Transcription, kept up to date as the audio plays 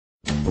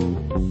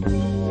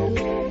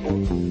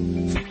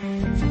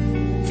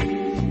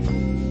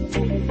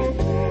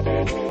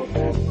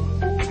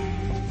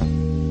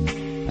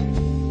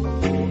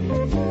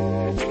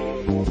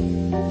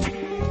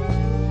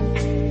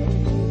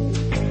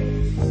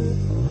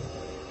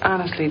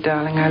Honestly,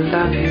 darling, I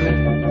love you.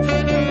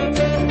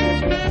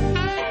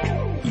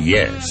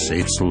 Yes,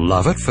 it's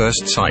love at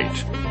first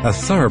sight. A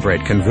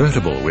thoroughbred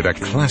convertible with a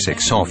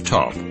classic soft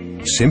top.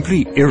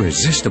 Simply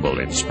irresistible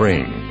in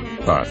spring.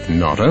 But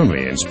not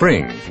only in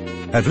spring.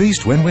 At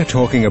least when we're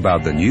talking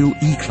about the new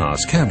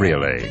E-Class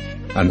Cabriolet.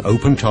 An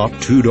open-top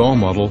two-door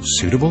model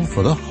suitable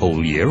for the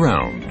whole year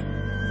round.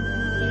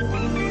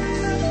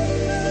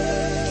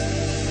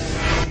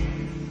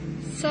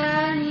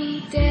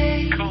 Sunny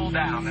day. Cool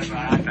down, that's what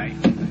I think.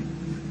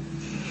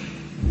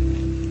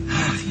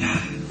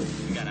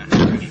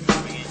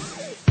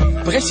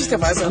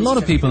 A lot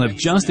of people have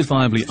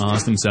justifiably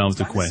asked themselves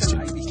the question,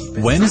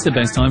 when is the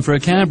best time for a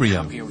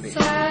cabrio?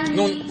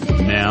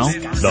 Now,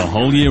 the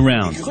whole year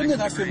round.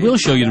 We'll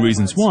show you the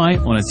reasons why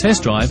on a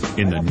test drive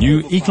in the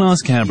new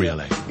E-Class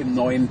Cabriolet. Im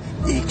neuen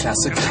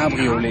E-Klasse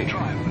Cabriolet.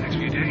 Next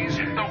few days,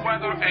 the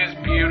weather is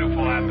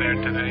beautiful out there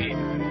today.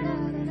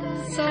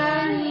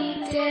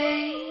 Sunny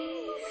day.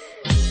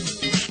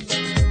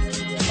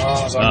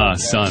 Ah,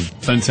 sun.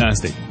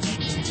 Fantastic.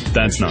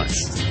 That's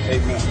nice.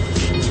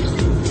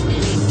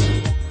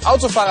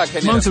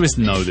 Motorists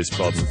know this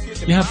problem.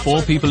 You have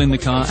 4 people in the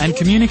car and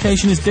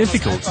communication is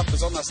difficult,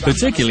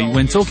 particularly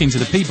when talking to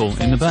the people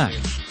in the back.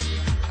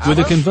 With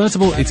a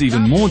convertible, it's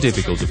even more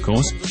difficult, of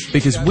course,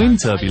 because wind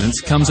turbulence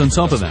comes on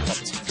top of that.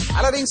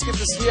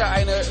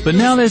 But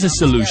now there's a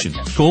solution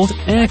called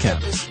air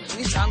cap.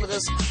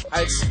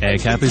 Air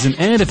cap is an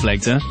air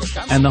deflector,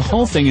 and the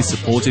whole thing is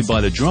supported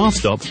by the draft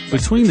stop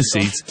between the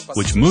seats,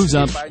 which moves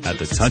up at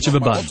the touch of a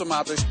button.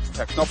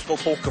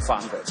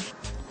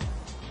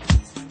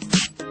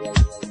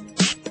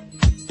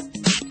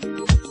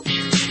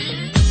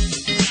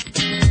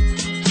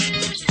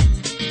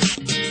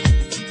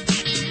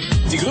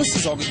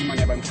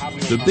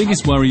 The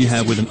biggest worry you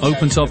have with an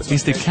open top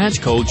is to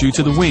catch cold due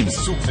to the wind.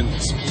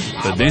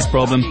 For this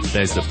problem,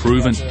 there's the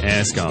proven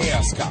air scarf.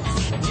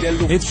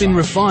 It's been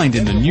refined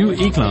in the new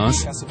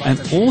E-Class and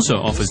also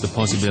offers the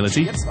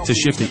possibility to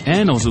shift the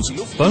air nozzles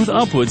both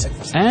upwards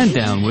and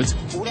downwards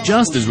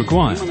just as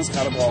required. So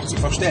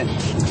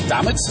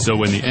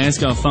when the air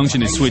scarf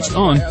function is switched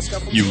on,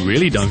 you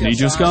really don't need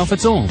your scarf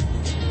at all.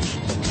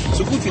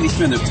 So gut wie nicht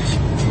mehr nötig.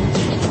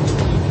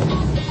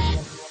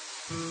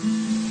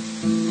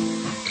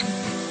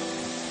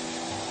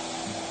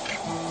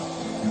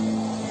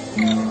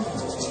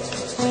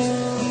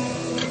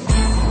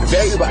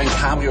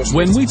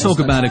 When we talk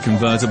about a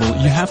convertible,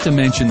 you have to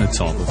mention the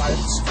top, of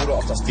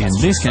course. In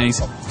this case,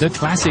 the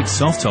classic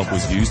soft top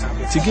was used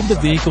to give the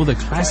vehicle the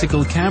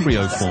classical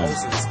cabrio form.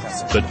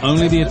 But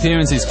only the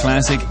appearance is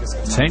classic.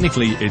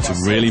 Technically, it's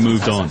really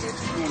moved on.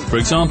 For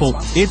example,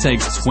 it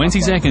takes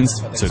 20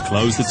 seconds to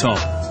close the top,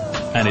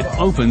 and it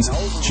opens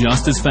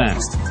just as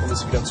fast.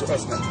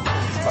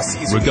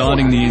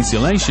 Regarding the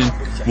insulation,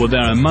 well,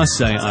 there I must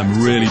say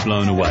I'm really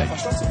blown away.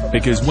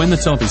 Because when the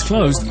top is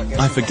closed,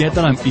 I forget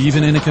that I'm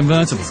even in a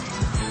convertible.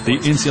 The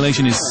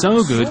insulation is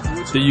so good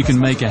that you can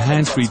make a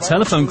hands-free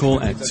telephone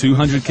call at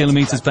 200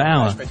 kilometers per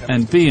hour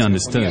and be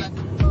understood.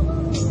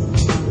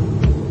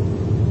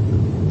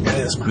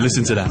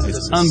 Listen to that,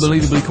 it's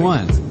unbelievably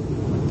quiet.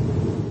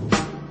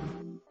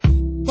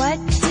 What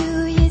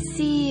do you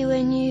see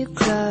when you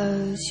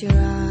close your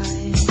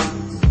eyes?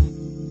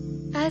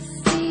 I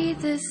see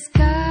the sky.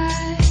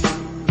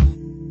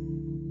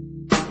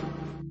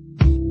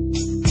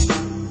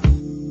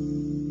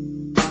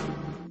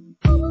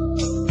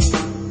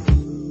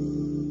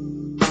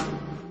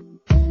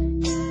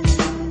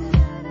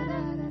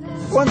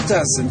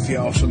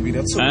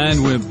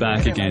 And we're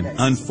back again.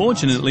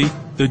 Unfortunately,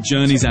 the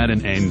journey's at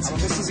an end.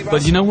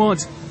 But you know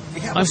what?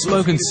 I've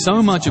spoken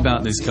so much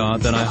about this car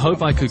that I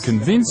hope I could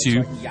convince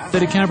you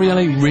that a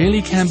cabriolet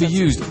really can be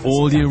used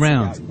all year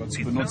round.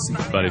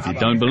 But if you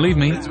don't believe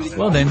me,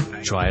 well then,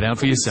 try it out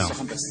for yourself.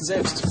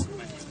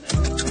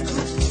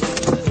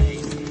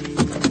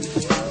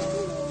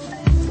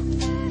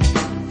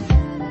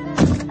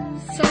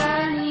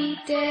 Sunny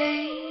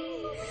days.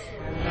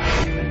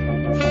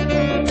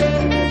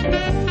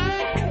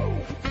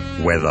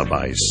 Whether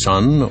by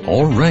sun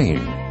or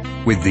rain,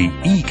 with the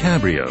E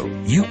Cabrio,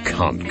 you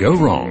can't go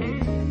wrong.